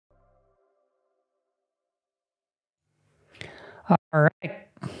All right.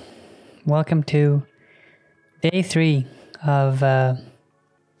 Welcome to day 3 of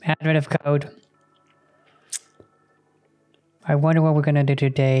Advent of Code. I wonder what we're going to do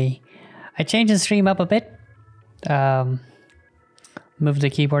today. I changed the stream up a bit. Moved the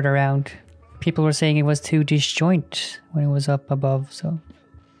keyboard around. People were saying it was too disjoint when it was up above, so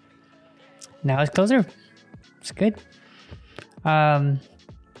now it's closer. It's good. It's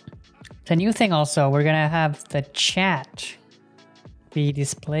a new thing also. We're going to have the chat be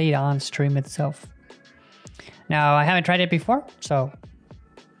displayed on stream itself. Now, I haven't tried it before, so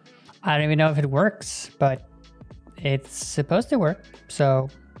I don't even know if it works, but it's supposed to work, so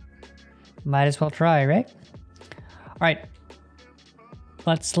might as well try, right? All right,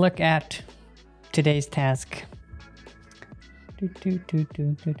 let's look at today's task.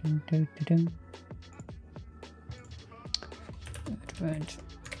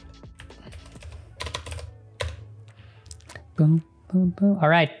 Boom, boom, boom. All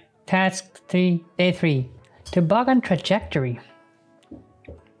right, task 3, day 3. Toboggan trajectory.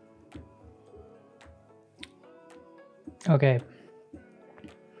 Okay.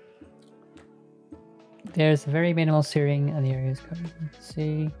 There's very minimal steering and the area is covered. Let's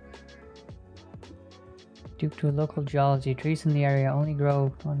see. Due to local geology, trees in the area only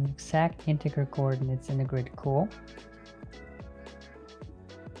grow on exact integer coordinates in the grid. Cool.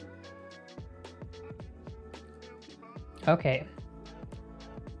 Okay.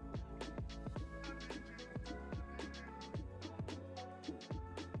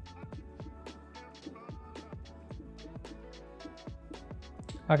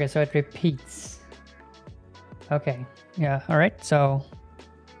 Okay, so it repeats. Okay, yeah, all right, so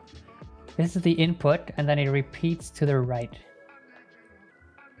this is the input and then it repeats to the right.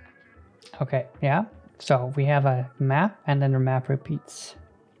 Okay, yeah, so we have a map and then the map repeats.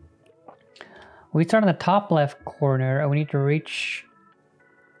 We start on the top left corner and we need to reach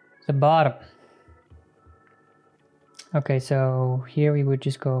the bottom. Okay, so here we would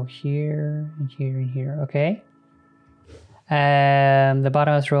just go here and here and here, okay? The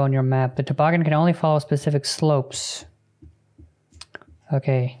bottommost row on your map. The toboggan can only follow specific slopes.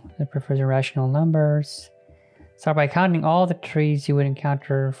 Okay, it prefers irrational numbers. Start by counting all the trees you would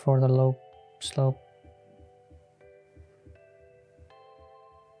encounter for the low slope.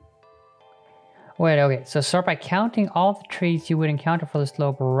 Wait, okay, so start by counting all the trees you would encounter for the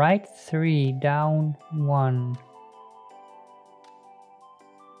slope. Right 3, down 1.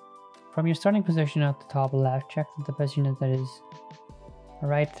 From your starting position at the top left, check that the position that is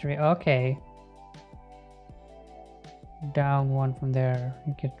right 3. Okay. Down 1 from there.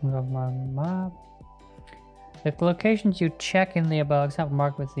 You get off my map. The locations you check in the above example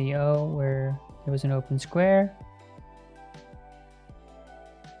marked with the O where there was an open square.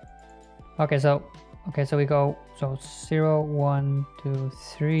 Okay, so we go 0, 1, 2,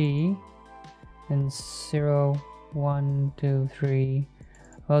 3, and 0, 1, 2, 3.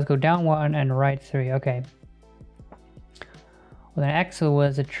 Well, let's go down 1 and right 3. Okay. Well, then X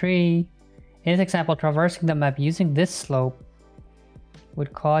was a tree. In this example, traversing the map using this slope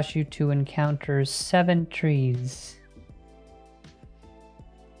would cause you to encounter 7 trees.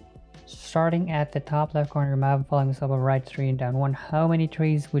 Starting at the top left corner of your map and following the slope of right 3 and down 1, how many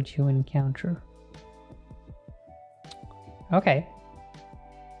trees would you encounter? Okay.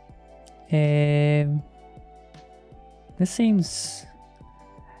 This seems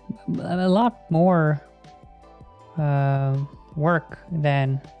a lot more work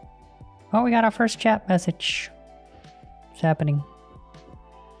than... Oh, we got our first chat message. What's happening?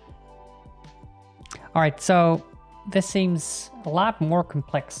 Alright, so this seems a lot more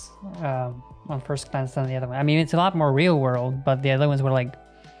complex on first glance than the other one. I mean, it's a lot more real world, but the other ones were like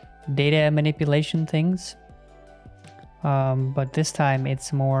data manipulation things. But this time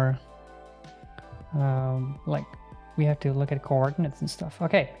it's more like we have to look at coordinates and stuff.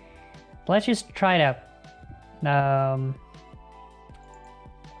 Okay, let's just try it out.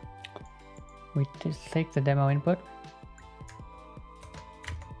 We just take the demo input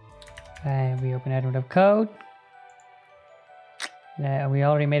and we open Advent of Code. We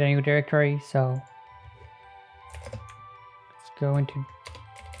already made a new directory, so let's go into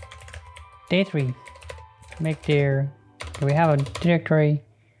day 3. Make dir. We have a directory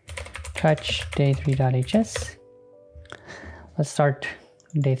touch day3.hs. Let's start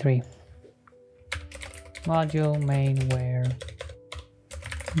day 3. Module main where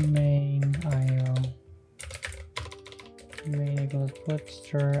main io main equals put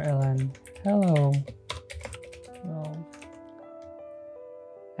stir ln hello. Oh.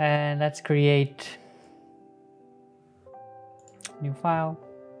 And let's create a new file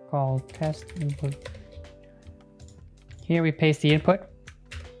called test input. here we paste the input.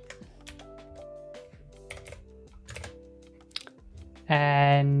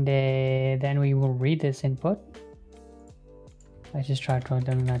 And then we will read this input. I just tried to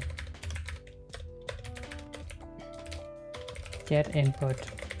do that. Get input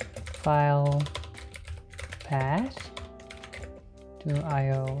file path to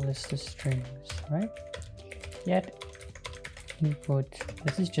IO list of strings, right? Get input.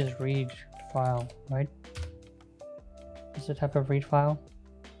 This is just read file, right? This is the type of read file.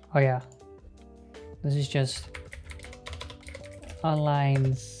 Oh yeah. This is just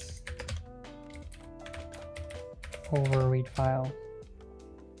lines over read file.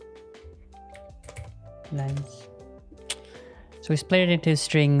 Lines. So we split it into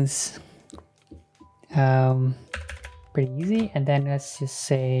strings. Pretty easy. And then let's just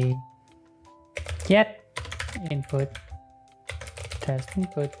say get input test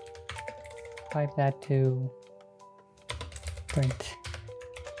input. Pipe that to print.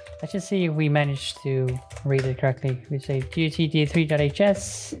 Let's just see if we managed to read it correctly. We say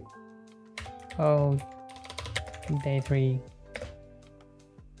gtd3.hs. Oh, day 3.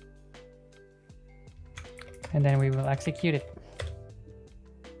 And then we will execute it.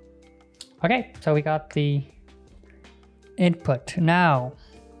 Okay, so we got the input. Now,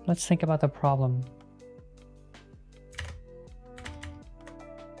 let's think about the problem.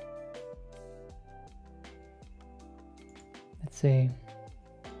 Let's see.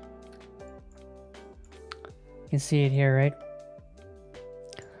 You can see it here, right?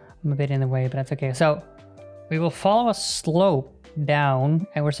 I'm a bit in the way, but that's okay. So we will follow a slope down,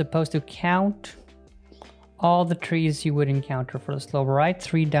 and we're supposed to count all the trees you would encounter for the slope, right?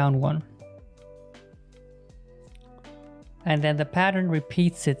 3 down 1. And then the pattern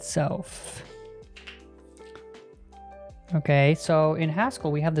repeats itself. Okay, so in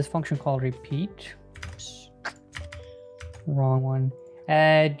Haskell, we have this function called repeat. Oops. Wrong one.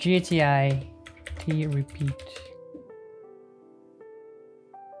 GTI T repeat.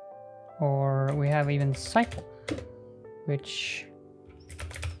 Or we have even cycle, which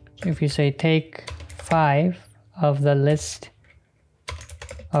if you say take 5 of the list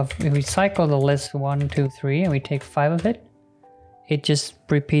of, if we cycle the list 1, 2, 3, and we take 5 of it, it just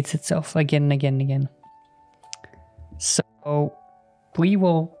repeats itself again and again and again. So we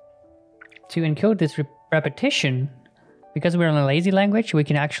will, to encode this repetition, because we're in a lazy language, we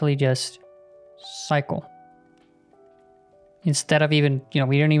can actually just cycle. Instead of even,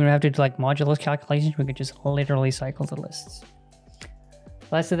 we don't even have to do like modulus calculations, we could just literally cycle the lists.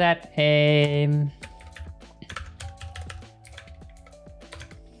 Let's do that.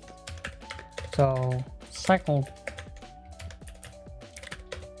 So cycled.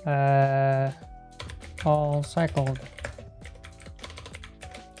 All cycled.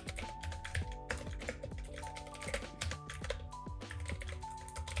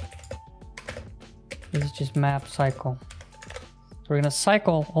 This is just map cycle. So we're gonna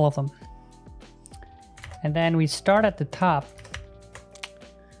cycle all of them. And then we start at the top.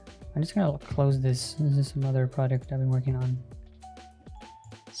 I'm just gonna close this. This is some other project I've been working on.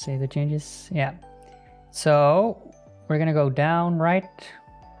 Save the changes. Yeah. So we're gonna go down, right?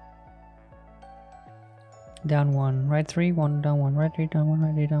 Down 1, right 3, 1, down 1, right 3, down 1,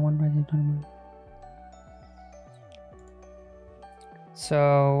 right 3, down 1, right 3, down 1.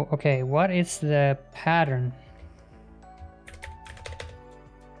 So, okay, what is the pattern?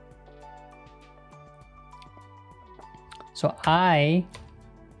 So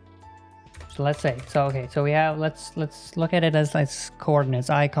let's say, so we have, let's look at it as coordinates,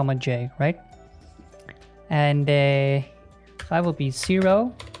 I comma j, right? And I will be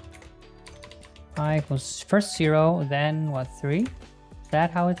 0, I equals first 0, then what, 3? Is that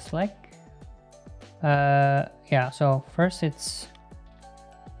how it's like? Yeah, so first it's,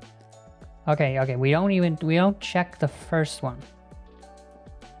 okay, we don't check the first one.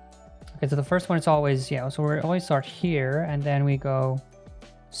 Okay, so the first one is always, yeah, so we always start here, and then we go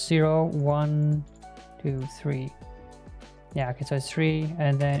 0, 1, 2, 3. Yeah, okay, so it's 3,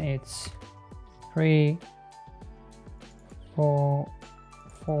 and then it's 3, 4,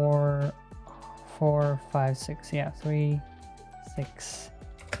 5, 6. Yeah, 3, 6,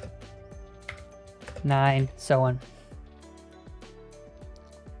 9, so on.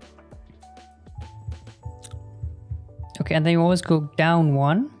 Okay, and then you always go down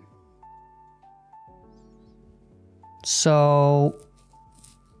 1. So,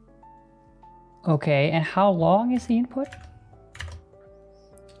 okay, and how long is the input?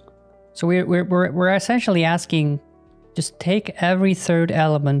 So we're essentially asking, just take every third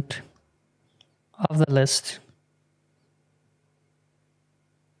element of the list,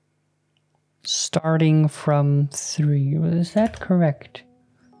 starting from 3. Is that correct?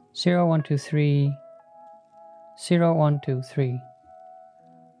 0, 1, 2, 3. 0, 1, 2, 3.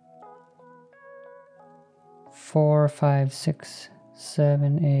 4, 5, 6,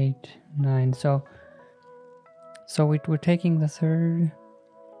 7, 8, 9. So we're taking the third.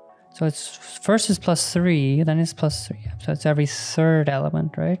 So it's first is plus 3, then it's plus 3. So it's every third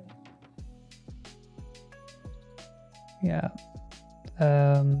element, right? Yeah.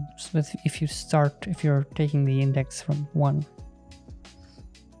 So if you're taking the index from 1.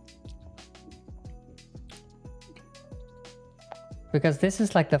 Because this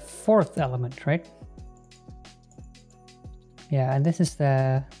is like the 4th element, right? Yeah, and this is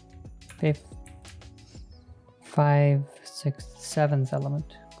the 5th, 6th, 7th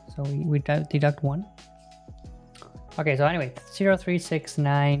element. So we deduct 1. Okay, so anyway, 0, 3, 6,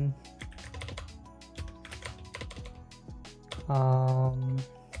 9.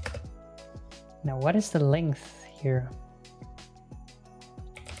 Now what is the length here?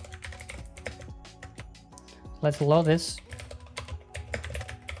 Let's load this.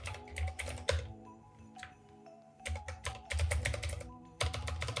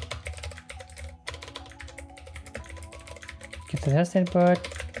 Get the test input.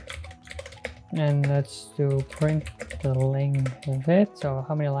 And let's do print the length of it. So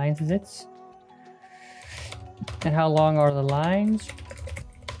how many lines is it? And how long are the lines?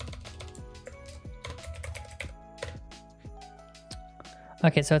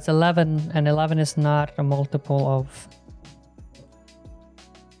 Okay, so it's 11, and 11 is not a multiple of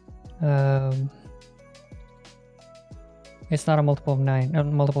it's not a multiple of 9, a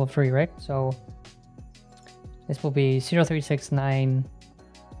multiple of 3, right? So this will be 0, 3, 6, 9,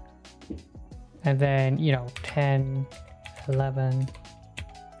 and then, you know, 10, 11.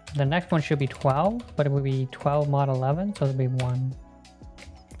 The next one should be 12, but it would be 12 mod 11, so it'll be 1,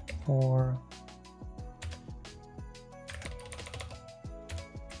 4.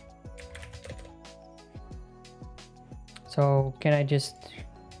 So can I just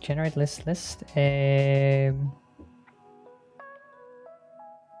generate list? Okay,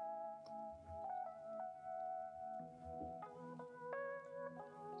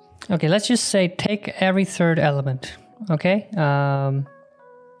 let's just say take every third element. Okay. How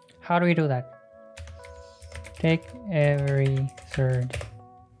do we do that? Take every third.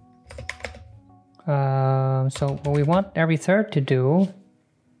 So what we want every third to do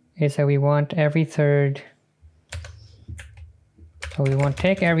is that we want every third. So we want to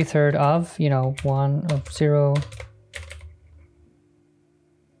take every third of, you know, 1 of 0,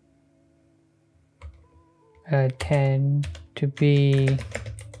 10 to be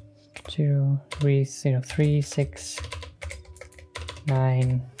 0, 3, 3, 6,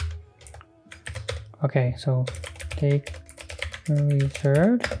 9. Okay, so take every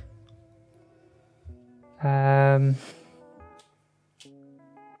third.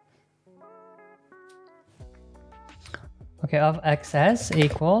 Okay, of xs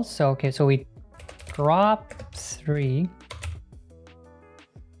equals, so we drop 3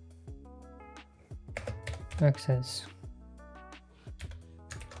 xs.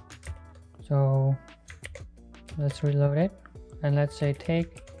 So let's reload it, and let's say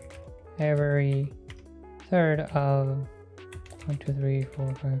take every third of 1, 2, 3,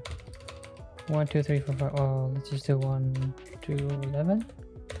 4, 5. 1, 2, 3, 4, 5. Oh, let's just do 1 to 11.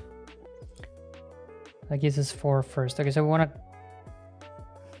 That gives us 4 first. Okay, so we want to...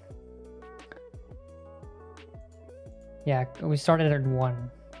 Yeah, we started at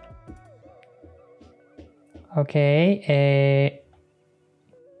 1. Okay,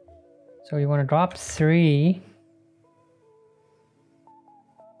 so we want to drop 3.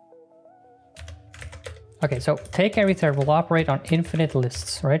 Okay, so take every third. We'll operate on infinite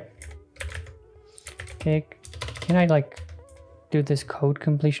lists, right? Take... Can I, like, do this code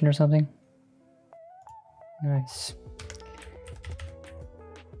completion or something? Nice.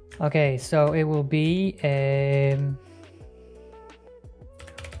 Okay, so it will be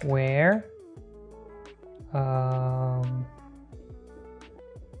where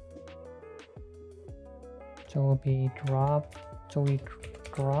so it will be drop. So we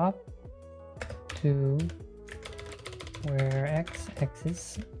drop to where x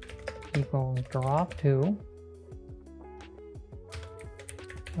is equals drop to.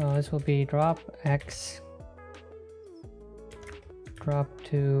 This will be drop x. Drop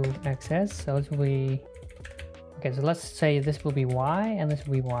to xs, so this will be, okay, so let's say this will be y and this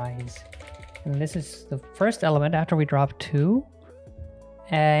will be y's, and this is the first element after we drop 2,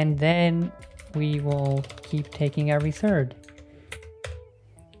 and then we will keep taking every third.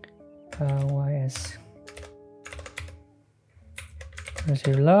 Ys. Let's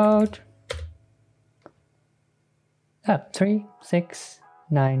reload. 3, 6,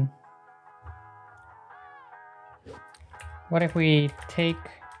 9. What if we take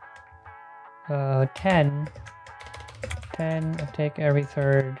 10 and take every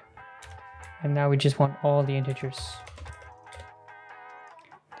third, and now we just want all the integers.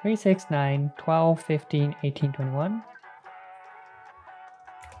 3, 6, 9, 12, 15, 18, 21.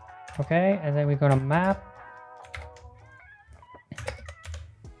 Okay, and then we're gonna map.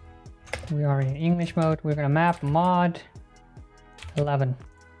 We are in English mode. We're gonna map mod 11.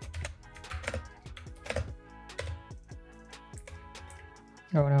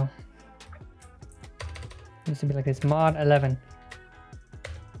 Oh no. It needs to be like this, mod 11.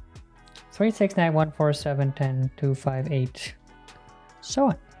 3, 6, 9, 1, 4, 7, 10, 2, 5, 8. So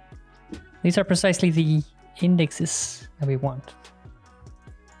on. These are precisely the indexes that we want.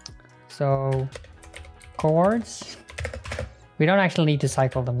 So, chords. We don't actually need to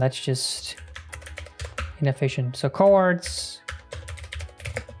cycle them. That's just inefficient. So chords.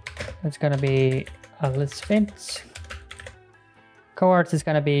 It's gonna be a list int. Cohorts is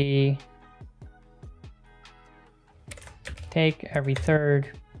gonna be take every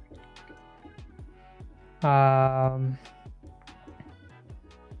third.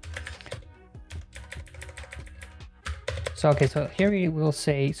 So okay, so here we will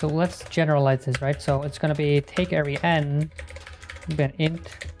say, so let's generalize this, right? So it's gonna be take every n, an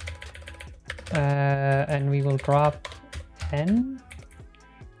int, and we will drop n,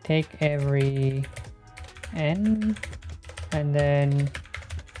 take every n, and then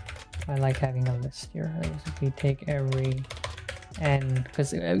I like having a list here. We take every n,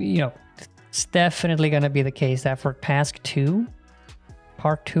 because you know, it's definitely gonna be the case that for task 2,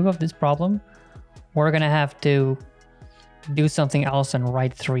 part 2 of this problem, we're gonna have to do something else and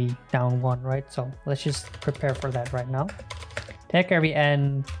write 3 down 1, right? So let's just prepare for that right now. Take every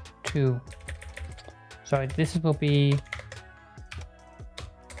n 2. So this will be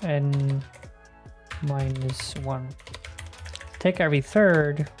n minus 1. Take every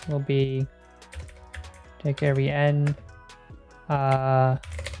third will be take every n. So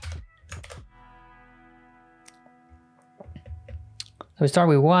we start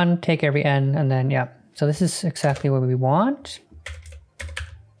with 1, take every n, and then yeah. So this is exactly what we want.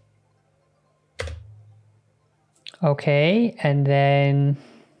 Okay, and then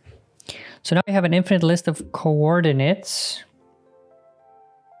so now we have an infinite list of coordinates.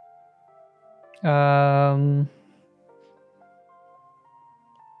 And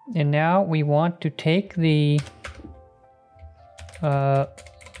now we want to take the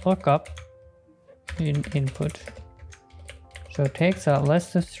lookup in input. So it takes a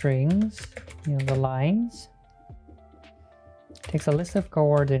list of strings, you know, the lines, takes a list of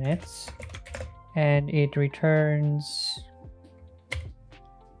coordinates, and it returns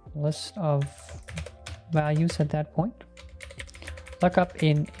a list of values at that point. Lookup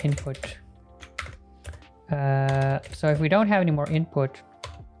in input. So if we don't have any more input,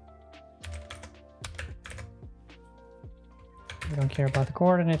 we don't care about the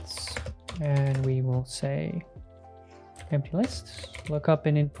coordinates, and we will say empty list. Lookup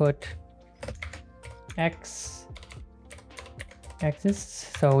in input x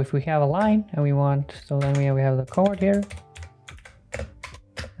exists. So if we have a line and we want, so then we have the coord here.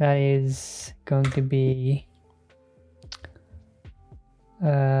 That is going to be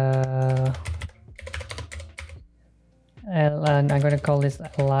and I'm going to call this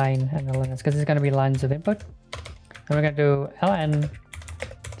line and ln because it's going to be lines of input. And we're going to do ln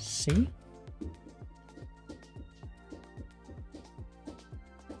c.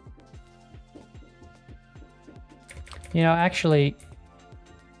 You know, actually,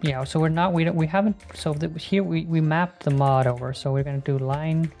 yeah, so we haven't, so here we mapped the mod over. So we're going to do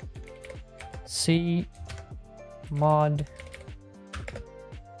line c mod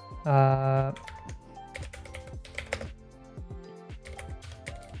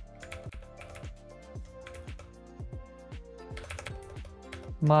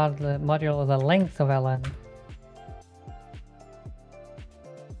modulo the length of ln.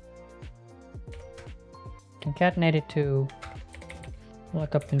 Concatenate it to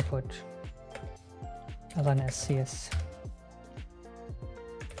lookup input ln scs.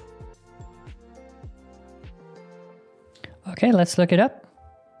 Okay, let's look it up.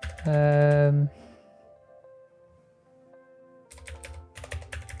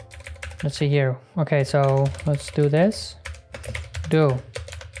 Let's see here. Okay, so let's do this. Do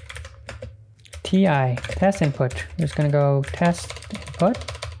ti test input. We're just gonna go test input.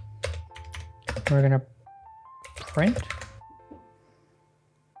 We're gonna print.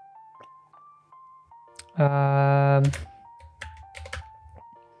 We're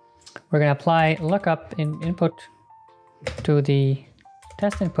gonna apply lookup in input to the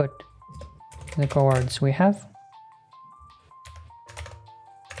test input, the cohorts we have.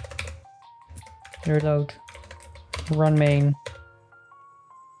 Reload, run main.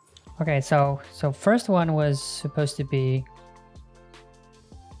 Okay, so first one was supposed to be,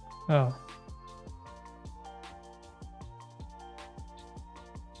 oh.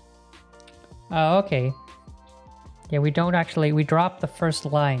 Oh, okay. Yeah, we don't actually, we drop the first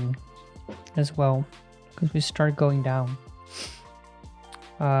line as well because we start going down.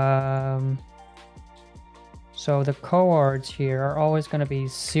 So the cohorts here are always going to be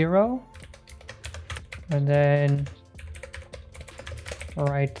 0 and then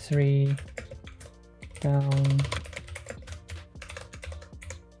right 3 down.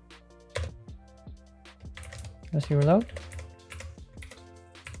 Let's reload.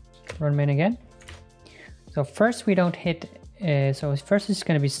 Run main again. So first we don't hit, so first it's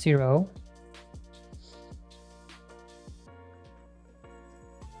going to be 0.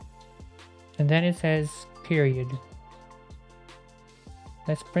 And then it says period.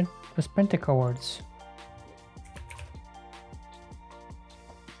 Let's print the cohorts.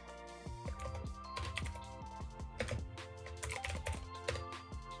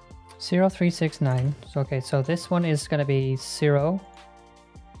 Zero, 3, 6, 9. So okay, so this one is gonna be 0,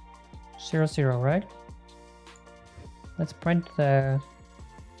 0, 0, right? Let's print the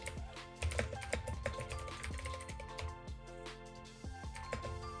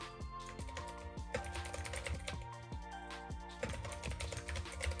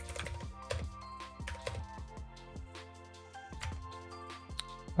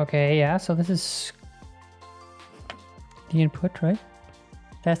okay, yeah, so this is the input, right?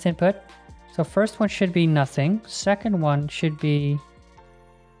 Test input. So first one should be nothing. Second one should be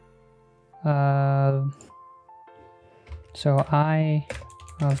so I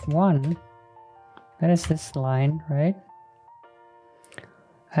of 1, that is this line, right?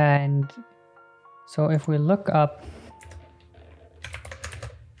 And so if we look up,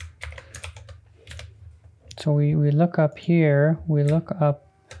 so we look up here, we look up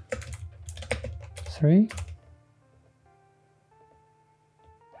 3.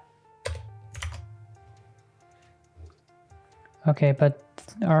 Okay, but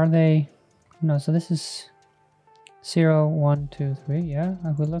are they, no, so this is 0, 1, 2, 3, yeah.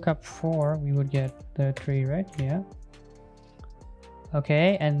 If we look up 4, we would get the 3, right? Yeah.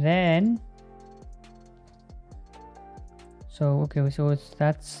 Okay, and then, so, okay, so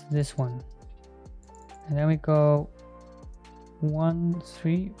that's this one. And then we go 1,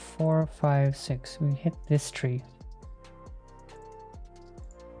 3, 4, 5, 6. We hit this tree.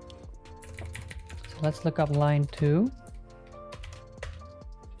 So let's look up line 2.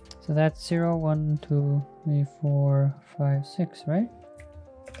 So that's 0, 1, 2, 3, 4, 5, 6, right?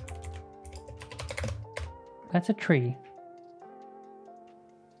 That's a tree.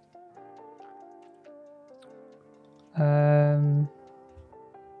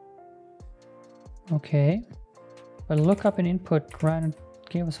 Okay. But look up an input ran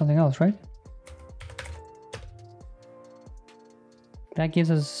gave us something else, right? That gives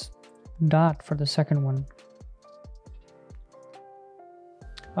us dot for the second one.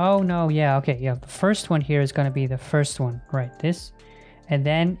 Oh no, yeah, okay, yeah. The first one here is gonna be the first one, right? This, and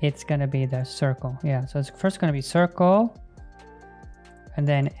then it's gonna be the circle. Yeah, so it's first gonna be circle, and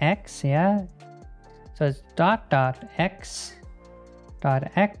then X, yeah. So it's dot dot X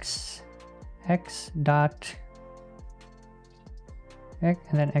dot X X dot X,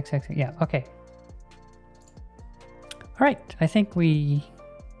 and then X X, yeah, okay. All right, I think we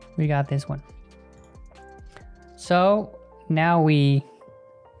got this one. So now we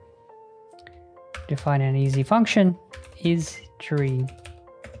define an easy function. Is tree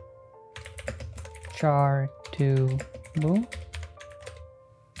char to move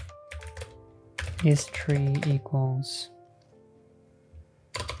is tree equals,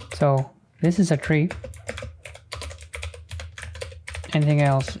 so this is a tree, anything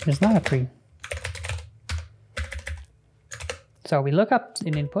else is not a tree. So we look up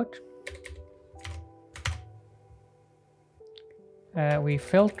an input, we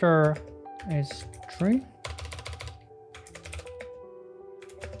filter is tree,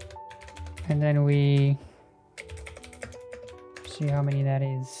 and then we see how many that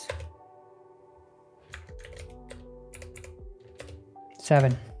is.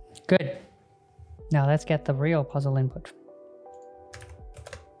 7. Good. Now let's get the real puzzle input.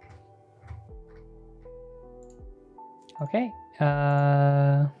 Okay.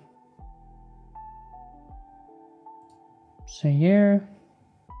 So here,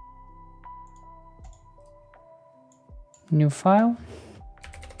 new file,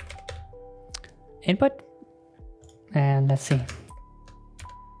 input. And let's see.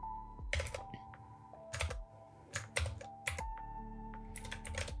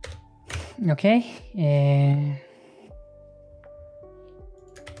 Okay,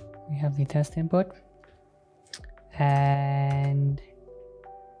 we have the test input, and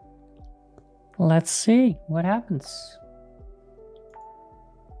let's see what happens.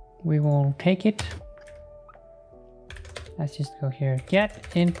 We will take it. Let's just go here, get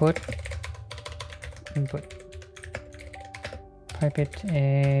input, type it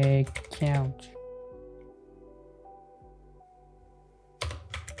a count.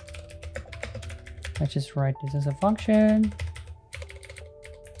 Let's just write this as a function.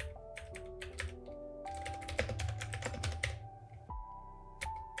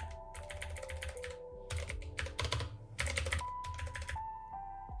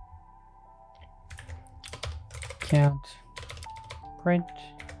 Count, print,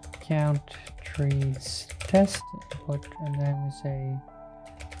 count trees test input, and then we say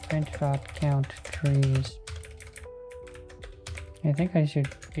print dot count trees. I think I should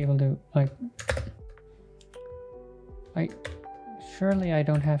be able to surely I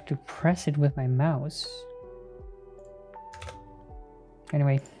don't have to press it with my mouse.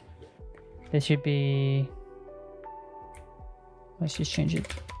 Anyway, this should be, let's just change it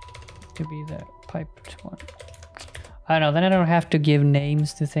to be the piped one. I don't know, then I don't have to give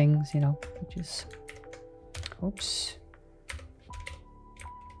names to things, you know, which is, oops.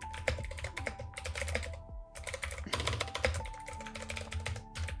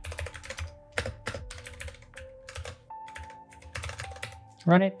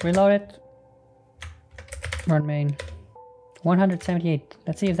 Run it, reload it. Run main. 178.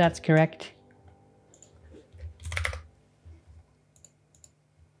 Let's see if that's correct.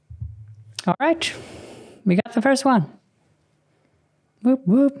 All right, we got the first one. Whoop,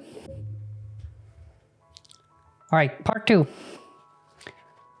 whoop. All right, part 2.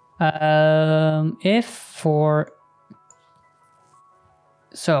 If for,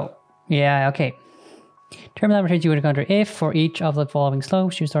 so, yeah, okay. Terminal operations you would encounter if for each of the following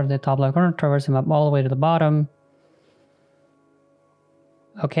slopes, you start at the top left corner, traverse them up all the way to the bottom.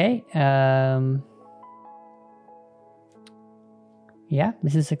 Okay. Yeah,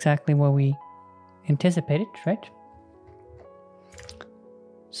 this is exactly what we anticipated, right?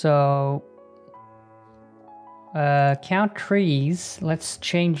 So, count trees, let's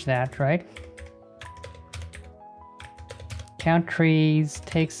change that, right? Count trees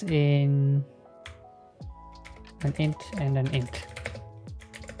takes in an int and an int.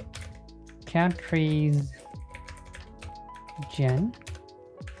 Count trees gen.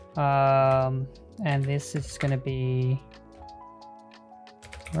 And this is gonna be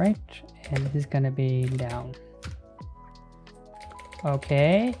right, and this is gonna be down.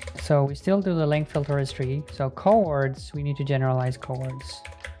 Okay, so we still do the length filter as tree. So cohorts, we need to generalize cohorts.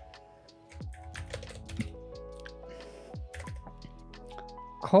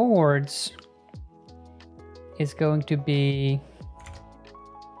 Cohorts is going to be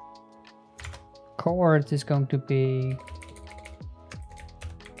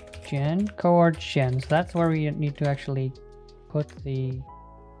gen, cohort gen. So that's where we need to actually put the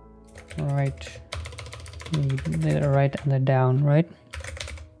right and the down, right?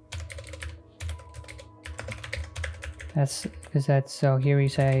 That's because that's, so here we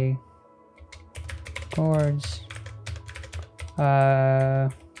say cohorts,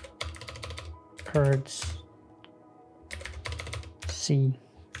 curds C,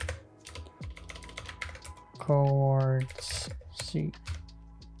 cohorts C,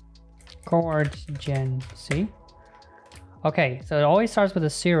 cohorts gen C. Okay, so it always starts with a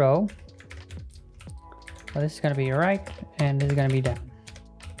 0. So this is going to be right, and this is going to be down.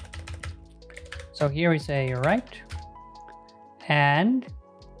 So here we say right, and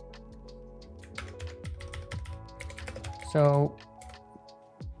so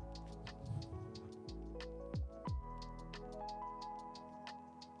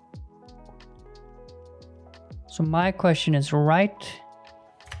my question is right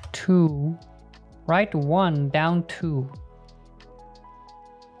 1 down 2.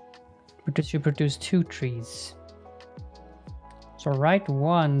 But should produce 2 trees. So right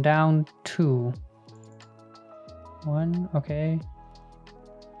 1 down 2. 1, okay.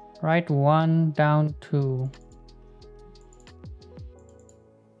 Right 1 down 2.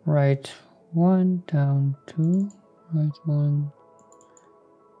 Right 1 down 2. Right 1,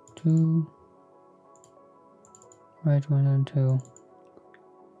 2. Right 1 and 2.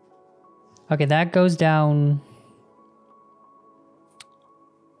 Okay, that goes down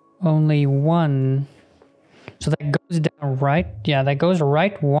only 1. So that goes down right. Yeah, that goes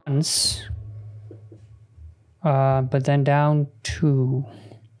right once. but then down 2.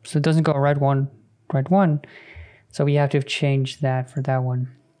 So it doesn't go right 1, right 1. So we have to change that for that one.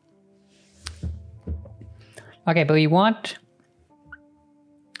 Okay, but we want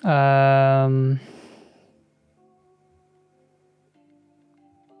right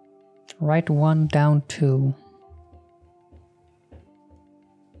 1, down 2.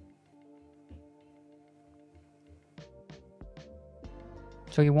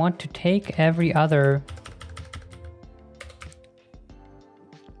 So you want to take every other...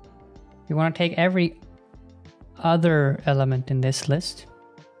 You want to take every other element in this list.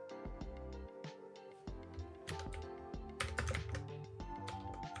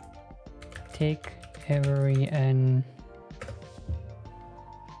 Take every n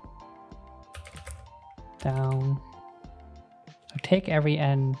down. So take every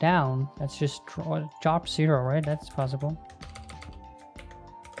n down. That's just drop 0, right? That's possible.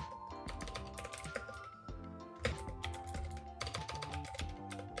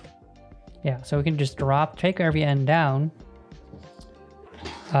 Yeah, so we can just take every n down.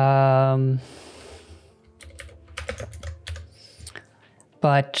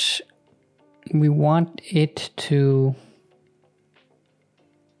 But we want it to...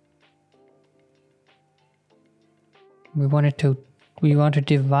 We want to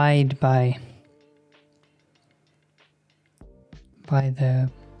divide by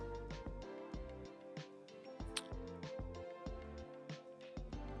the...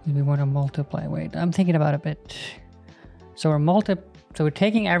 We want to multiply. Wait, I'm thinking about it a bit. So we're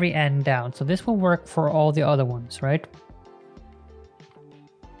taking every n down. So this will work for all the other ones, right?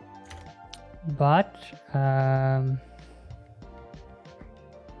 But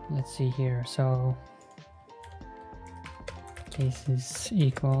let's see here. So cases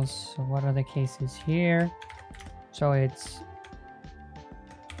equals. So what are the cases here? So it's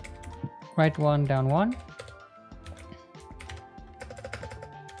right 1, down 1.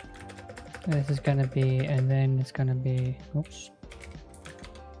 This is gonna be, and then it's gonna be, oops.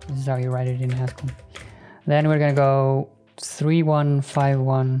 This is how you write it in Haskell. Then we're gonna go 3, 1, 5,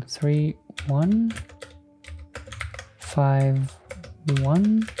 1, 3, 1, 5,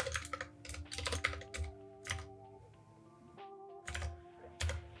 1.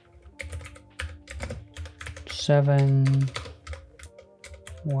 Seven,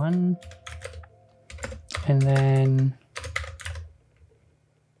 1, and then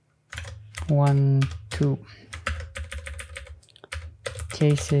 1, 2.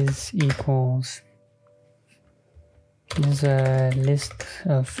 Cases equals. This is a list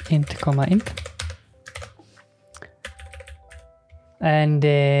of int, comma int. And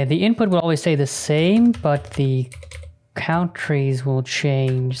the input will always stay the same, but the count trees will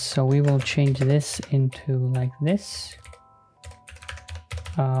change. So we will change this into like this.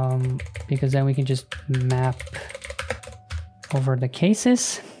 Because then we can just map over the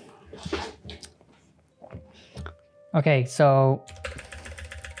cases. Okay, so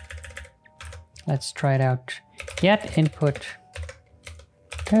let's try it out. Get input,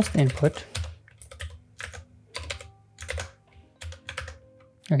 test input.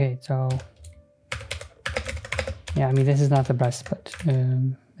 Okay, so yeah, I mean, this is not the best, but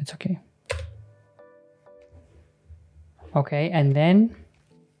it's okay. Okay, and then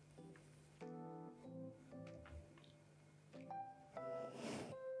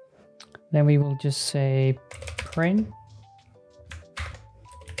we will just say print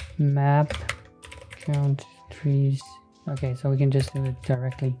map count trees. Okay, so we can just do it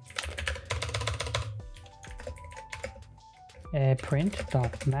directly. Print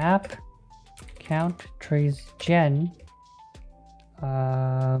dot map count trees gen.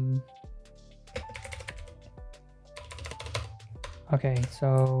 Okay,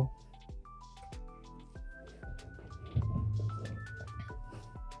 so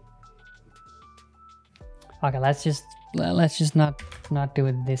okay, let's just not do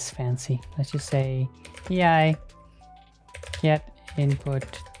it this fancy. Let's just say pi get input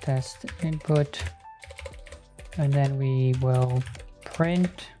test input, and then we will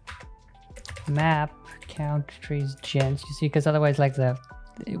print map count trees gens. You see, because otherwise, like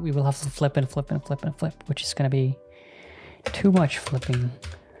we will have to flip and flip and flip and flip, which is going to be too much flipping.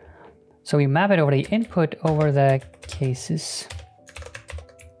 So we map it over the input over the cases.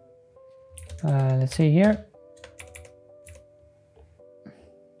 Let's see here.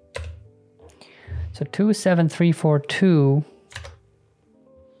 So 27342.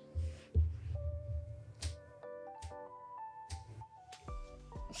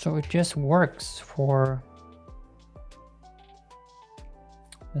 So it just works for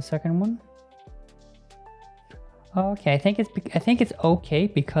the second one. Okay, I think it's okay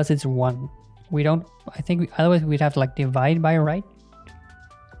because it's 1. We don't, I think otherwise we'd have to like divide by right.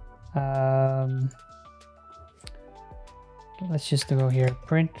 Let's just go here,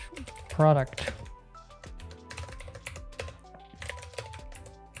 print product.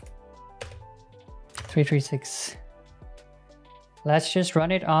 $336. Let's just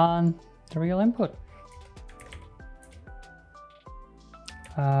run it on the real input.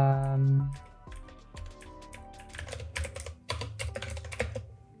 And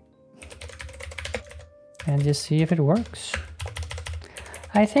just see if it works.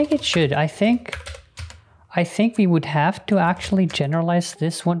 I think it should. I think we would have to actually generalize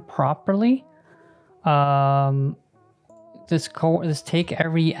this one properly. This take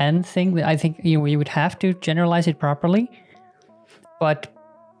every n thing. I think we would have to generalize it properly. But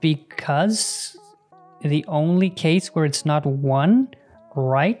because the only case where it's not 1,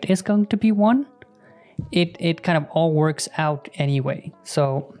 right, is going to be 1, it kind of all works out anyway.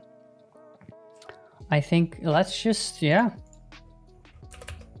 So I think let's just, yeah.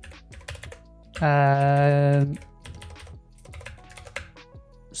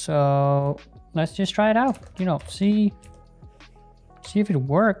 So let's just try it out, see if it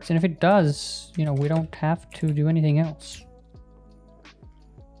works. And if it does, we don't have to do anything else.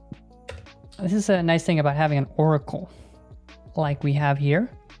 This is a nice thing about having an oracle like we have here.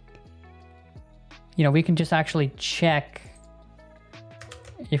 We can just actually check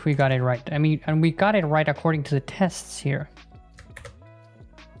if we got it right. I mean, and we got it right according to the tests here.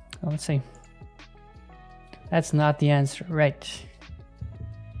 Let's see. That's not the answer, right?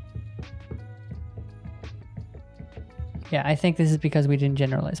 Yeah, I think this is because we didn't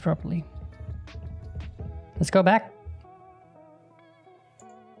generalize properly. Let's go back.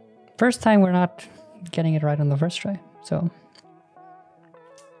 First time we're not getting it right on the first try, so.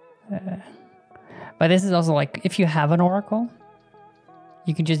 But this is also like, if you have an oracle,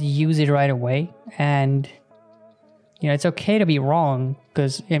 you can just use it right away. And, it's okay to be wrong,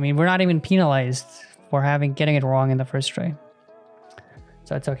 because, I mean, we're not even penalized for getting it wrong in the first try.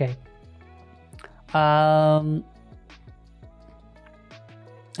 So it's okay. I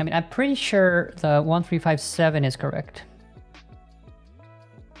mean, I'm pretty sure the 1357 is correct.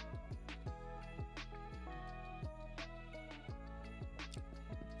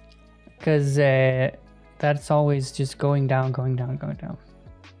 Because that's always just going down, going down, going down.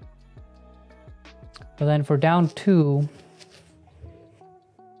 But then for down 2,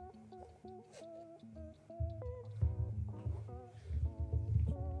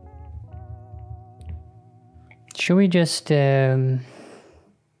 should we just...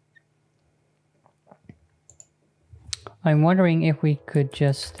 I'm wondering if we could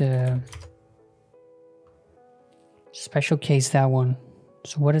just special case that one.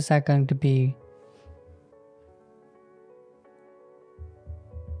 So what is that going to be?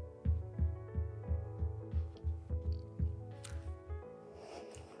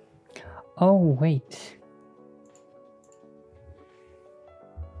 Oh, wait.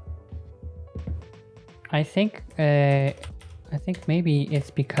 I think maybe it's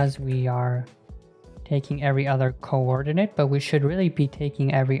because we are taking every other coordinate, but we should really be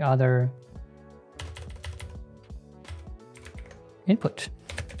taking every other input.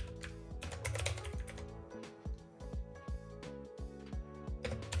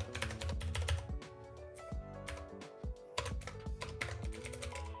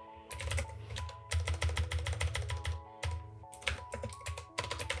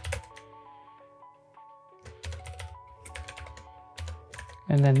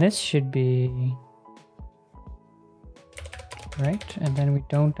 And then this should be right, and then we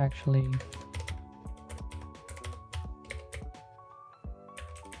don't actually.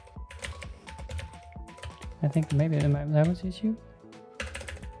 I think maybe that was the issue.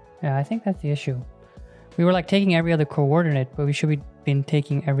 Yeah, I think that's the issue. We were like taking every other coordinate, but we should be been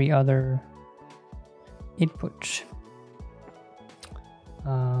taking every other input.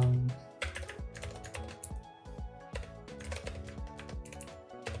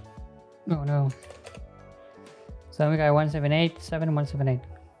 Oh no. So we got 178, 7, 178.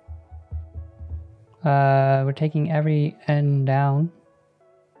 We're taking every n down.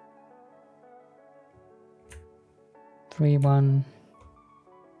 3, 1.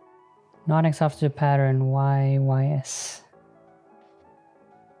 Non-exhaustive pattern Y, YS.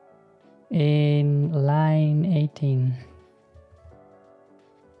 In line 18.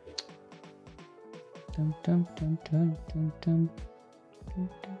 Dum, dum, dum, dum, dum, dum. Dum,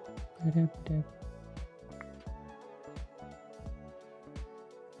 dum.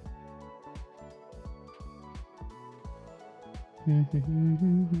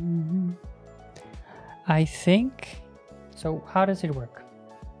 I think so. How does it work?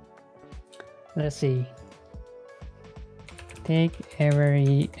 let's see. Take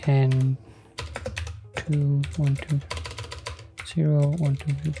every n 2, 1, 2, 0, 1,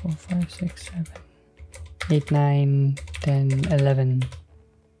 2, 3, 4, 5, 6, 7, 8, 9, 10, 11.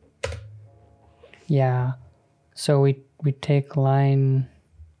 Yeah. So we take line,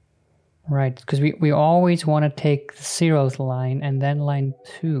 right, because we always want to take the 0th line and then line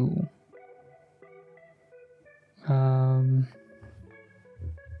 2.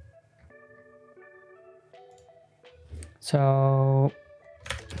 So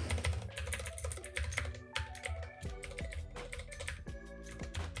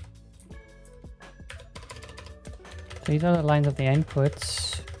these are the lines of the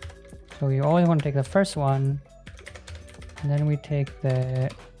inputs. So we always want to take the first one, and then we take the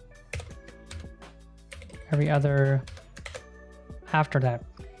every other after that.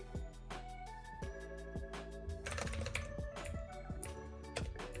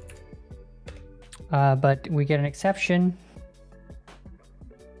 But we get an exception.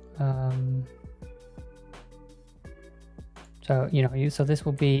 So, you know, so this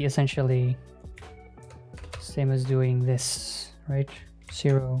will be essentially same as doing this, right?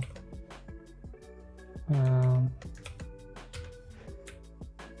 0.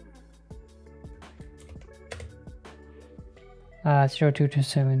 0, 2, 2,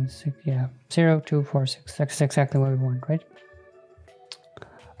 7, 6, yeah. 0, 2, 4, 6. That's exactly what we want, right?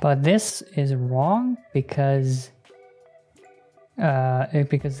 But this is wrong because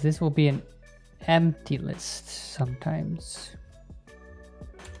this will be an empty list sometimes.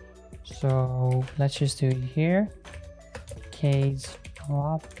 So let's just do it here. Case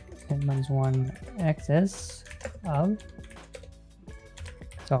drop n-1 excess of.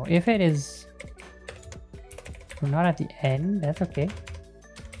 So if it is, we're not at the end, that's okay.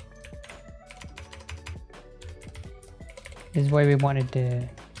 This is why we wanted to.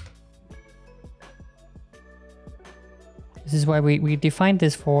 This is why we defined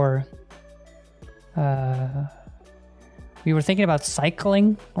this for. We were thinking about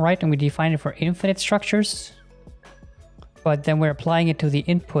cycling, right? And we defined it for infinite structures. But then we're applying it to the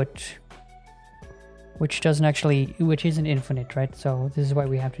input, which isn't infinite, right? So this is why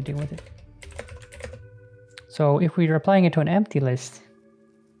we have to deal with it. So if we are applying it to an empty list,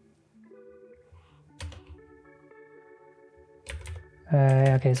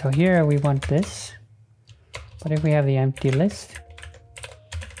 okay, so here we want this, but if we have the empty list,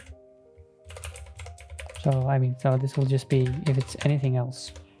 so this will just be if it's anything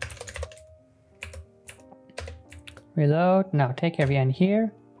else. Reload, now take every n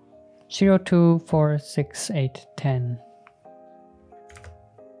here, 0, 2, 4, 6, 8, 10.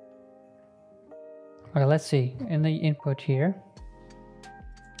 Okay, let's see, in the input here,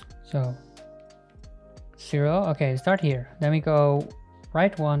 so 0, okay, start here, then we go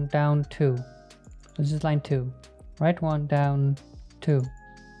right 1, down 2, this is line 2, right 1, down 2,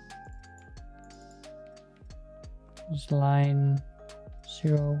 this is line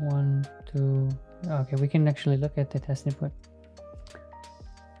 0, 1, 2, okay, we can actually look at the test input.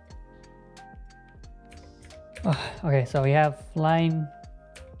 Okay, so we have line,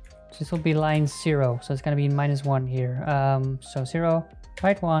 this will be line 0, so it's going to be -1 here. So 0,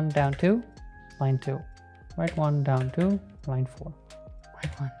 right 1, down 2, line 2, right 1, down 2, line 4,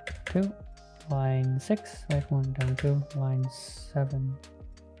 right 1, 2, line 6, right 1, down 2, line 7,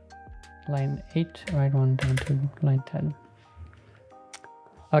 line 8, right 1, down 2, line 10.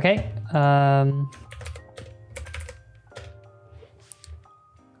 Okay,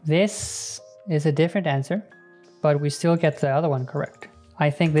 this is a different answer, but we still get the other one correct. I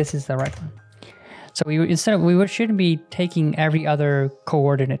think this is the right one. So we shouldn't be taking every other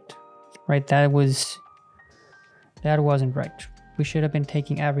coordinate, right? That wasn't right. We should have been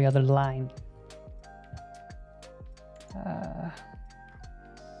taking every other line,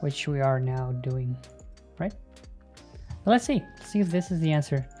 which we are now doing, right? Let's see if this is the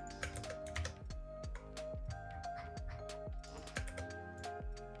answer.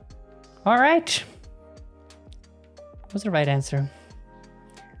 All right, was the right answer.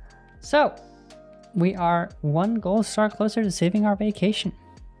 So we are 1 gold star closer to saving our vacation.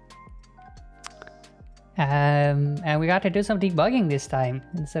 And we got to do some debugging this time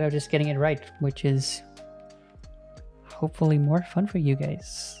instead of just getting it right, which is hopefully more fun for you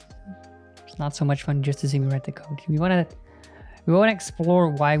guys. It's not so much fun just to see me write the code. We want to explore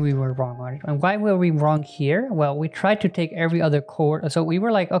why we were wrong on it. And why were we wrong here? Well, we tried to take every other chord. So we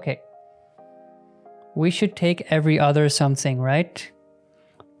were like, okay, we should take every other something, right?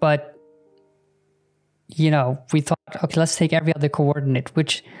 But you know, we thought, okay, let's take every other coordinate,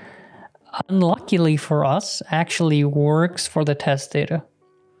 which unluckily for us actually works for the test data.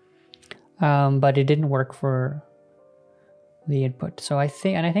 but it didn't work for the input. So I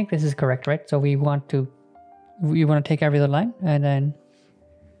think this is correct, right? So we want to take every other line, and then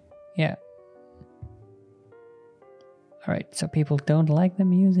yeah. All right, so people don't like the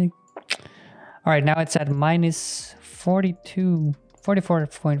music. All right, now it's at minus 44.4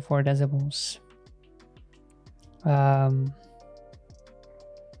 decibels.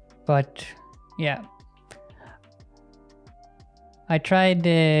 But yeah, I tried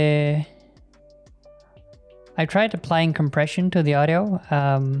applying compression to the audio,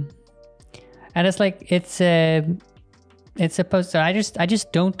 and it's like it's supposed to. I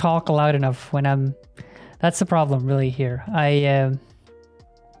just don't talk loud enough when I'm. That's the problem, really. Here,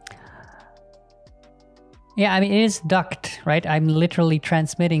 yeah, I mean, it is ducked, right? I'm literally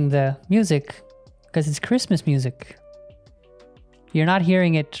transmitting the music because it's Christmas music. You're not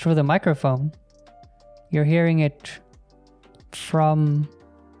hearing it through the microphone. You're hearing it from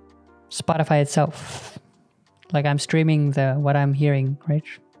Spotify itself. Like I'm streaming what I'm hearing, right?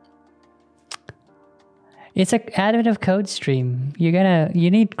 It's an additive code stream. You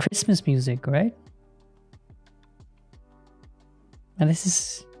need Christmas music, right? And this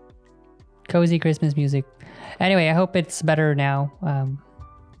is cozy Christmas music. Anyway, I hope it's better now.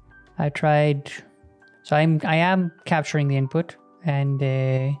 I tried, so I am capturing the input, and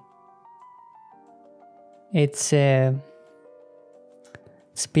it's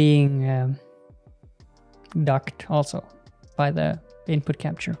being ducked also by the input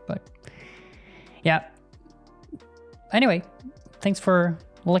capture. But yeah. Anyway, thanks for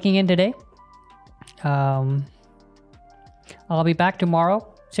looking in today. I'll be back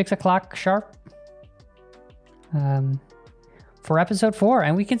tomorrow, 6 o'clock sharp, for episode 4,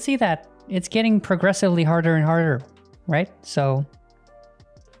 and we can see that it's getting progressively harder and harder, right? So,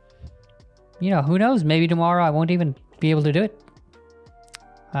 who knows? Maybe tomorrow I won't even be able to do it.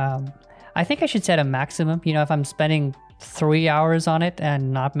 I think I should set a maximum. If I'm spending 3 hours on it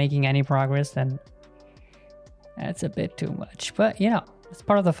and not making any progress, then that's a bit too much. But, it's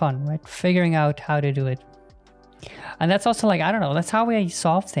part of the fun, right? Figuring out how to do it. And that's also like, I don't know, that's how I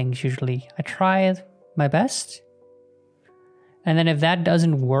solve things usually. I try my best. And then if that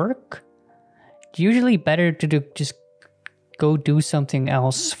doesn't work, it's usually better to just go do something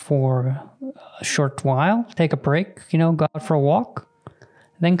else for a short while. Take a break, go out for a walk.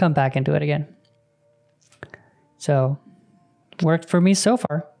 Then come back and do it again. So, worked for me so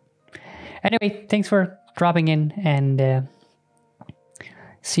far. Anyway, thanks for dropping in, and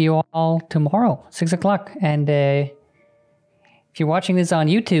see you all tomorrow, 6 o'clock. And if you're watching this on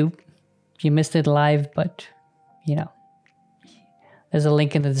YouTube, you missed it live, but, there's a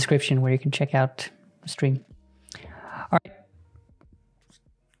link in the description where you can check out the stream. All right.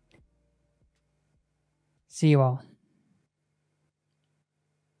 See you all.